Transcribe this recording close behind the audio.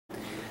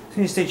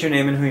Can you state your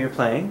name and who you're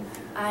playing?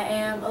 I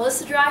am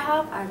Alyssa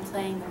Dreihaup. I'm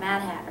playing the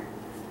Mad Hatter.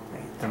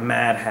 The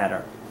Mad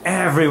Hatter.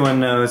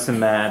 Everyone knows the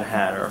Mad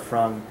Hatter,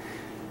 from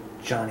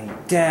Johnny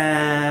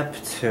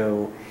Depp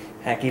to,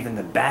 heck, even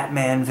the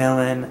Batman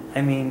villain. I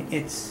mean,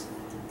 it's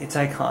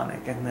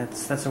iconic, and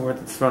that's a word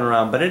that's thrown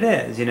around, but it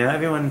is, you know?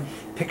 Everyone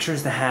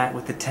pictures the hat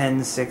with the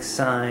 10-6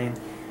 sign.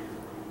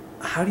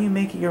 How do you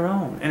make it your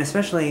own? And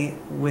especially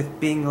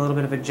with being a little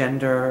bit of a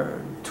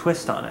gender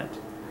twist on it.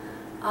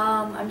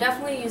 I'm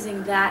definitely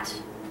using that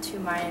to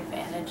my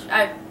advantage.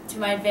 To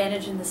my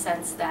advantage in the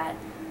sense that,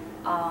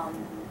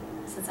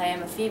 since I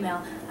am a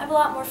female, I have a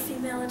lot more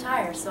female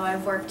attire. So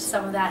I've worked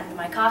some of that into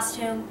my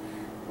costume.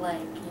 Like,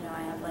 you know,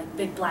 I have like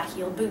big black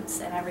heel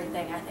boots and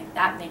everything. I think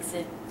that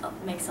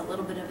makes a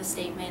little bit of a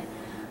statement.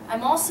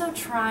 I'm also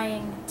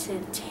trying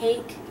to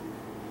take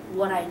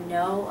what I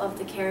know of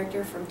the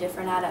character from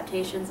different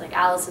adaptations. Like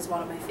Alice is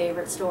one of my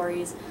favorite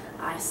stories.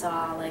 I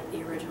saw like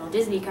the original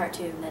Disney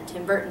cartoon, then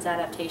Tim Burton's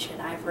adaptation.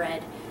 I've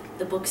read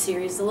the book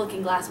series The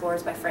Looking Glass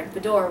Wars by Frank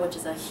Bedore, which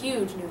is a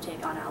huge new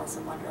take on Alice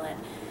in Wonderland.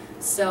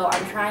 So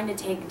I'm trying to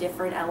take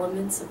different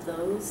elements of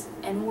those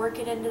and work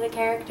it into the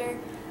character.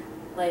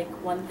 Like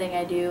one thing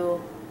I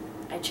do,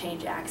 I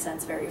change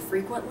accents very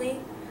frequently.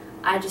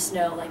 I just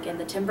know, like in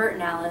the Tim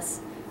Burton Alice,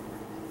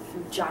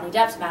 Johnny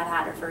Depp's Mad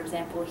Hatter, for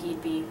example,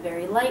 he'd be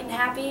very light and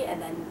happy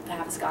and then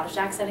have a Scottish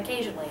accent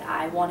occasionally.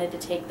 I wanted to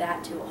take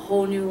that to a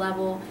whole new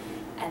level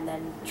and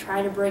then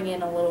try to bring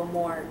in a little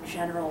more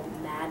general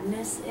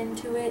madness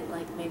into it.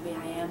 Like maybe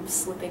I am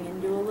slipping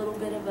into a little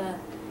bit of a,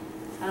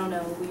 I don't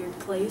know, weird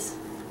place,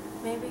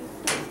 maybe.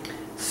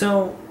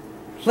 So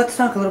let's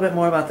talk a little bit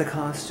more about the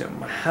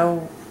costume.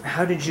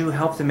 How did you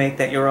help to make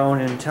that your own,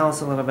 and tell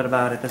us a little bit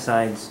about it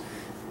besides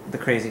the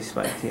crazy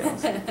spiked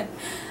heels?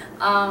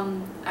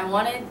 I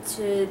wanted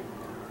to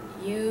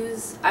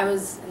use, I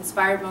was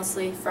inspired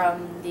mostly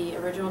from the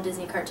original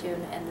Disney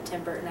cartoon and the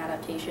Tim Burton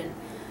adaptation,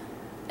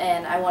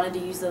 and I wanted to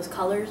use those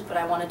colors, but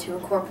I wanted to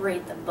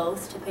incorporate them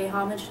both to pay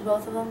homage to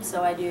both of them.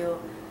 So I do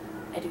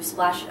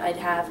splash, I'd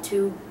have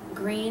two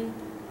green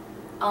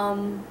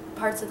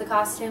parts of the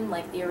costume,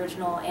 like the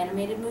original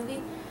animated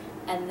movie,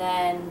 and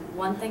then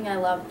one thing I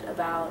loved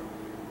about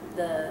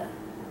the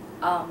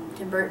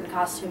Tim Burton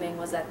costuming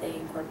was that they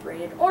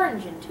incorporated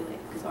orange into it,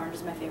 because orange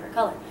is my favorite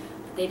color.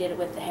 But they did it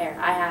with the hair.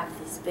 I have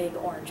these big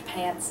orange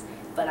pants,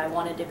 but I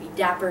wanted to be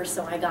dapper,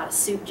 so I got a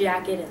suit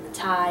jacket and the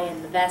tie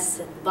and the vest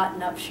and the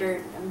button-up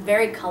shirt. I'm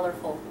very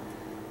colorful.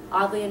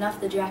 Oddly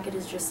enough, the jacket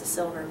is just a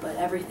silver, but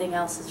everything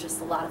else is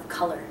just a lot of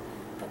color.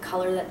 But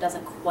color that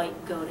doesn't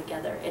quite go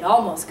together. It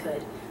almost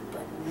could,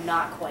 but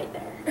not quite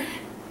there.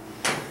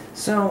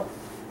 So,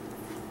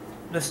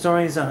 the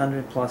story is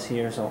 100+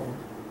 years old.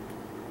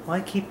 Why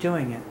keep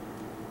doing it?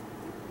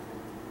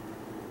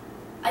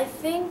 I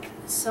think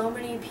so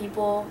many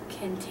people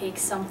can take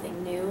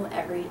something new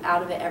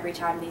out of it every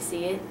time they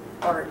see it,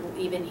 or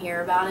even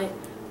hear about it.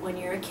 When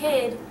you're a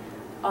kid,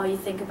 all you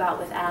think about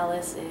with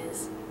Alice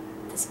is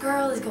this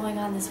girl is going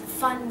on this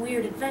fun,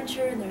 weird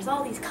adventure, and there's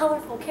all these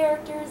colorful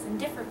characters and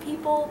different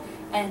people,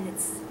 and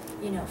it's,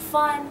 you know,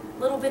 fun,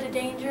 little bit of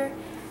danger.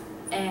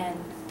 And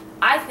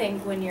I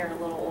think when you're a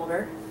little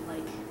older,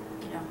 like,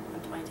 you know,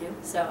 I'm 22,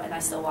 so, and I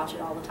still watch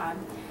it all the time,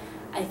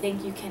 I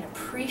think you can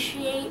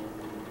appreciate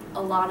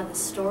a lot of the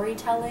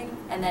storytelling,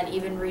 and then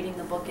even reading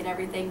the book and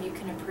everything, you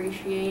can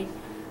appreciate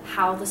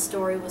how the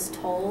story was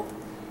told,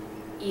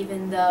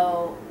 even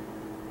though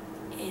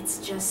it's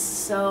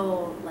just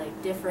so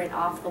like different,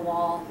 off the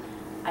wall.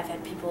 I've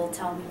had people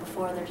tell me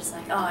before, they're just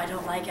like, oh, I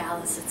don't like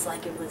Alice, it's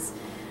like it was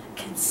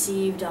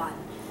conceived on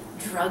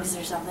drugs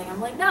or something.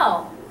 I'm like,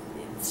 no,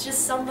 it's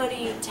just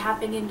somebody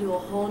tapping into a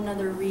whole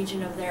nother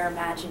region of their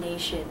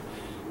imagination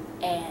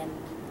and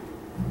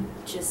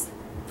just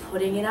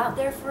putting it out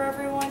there for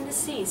everyone to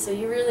see. So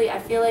you really, I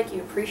feel like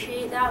you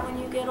appreciate that when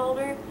you get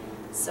older,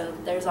 so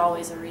there's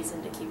always a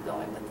reason to keep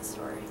going with the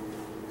story.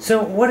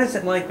 So what has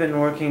it like been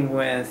working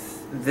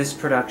with this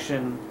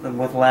production and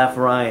with Laugh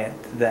Riot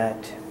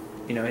that,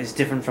 you know, is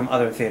different from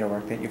other theater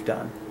work that you've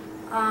done?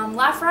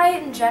 Laugh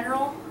Riot in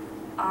general,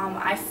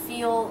 I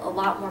feel a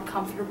lot more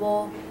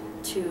comfortable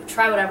to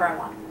try whatever I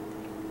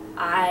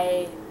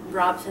want.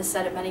 Rob has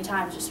said it many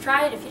times, just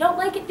try it, if you don't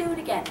like it, do it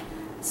again.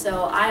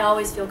 So I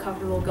always feel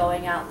comfortable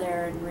going out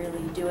there and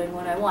really doing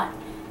what I want.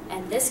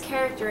 And this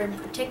character in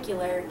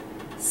particular,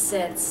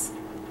 since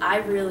I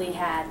really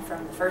had,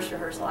 from the first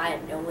rehearsal, I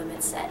had no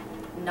limit set.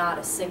 Not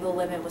a single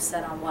limit was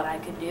set on what I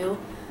could do.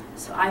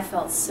 So I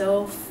felt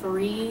so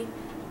free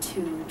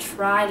to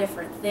try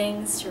different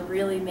things, to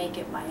really make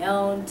it my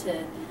own,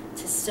 to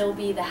still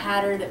be the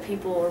Hatter that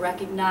people will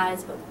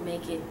recognize, but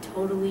make it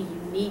totally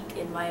unique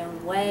in my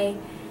own way.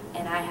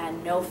 And I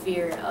had no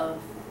fear of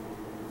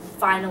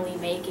finally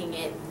making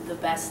it the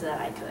best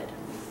that I could.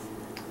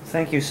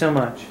 Thank you so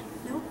much.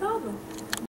 No problem.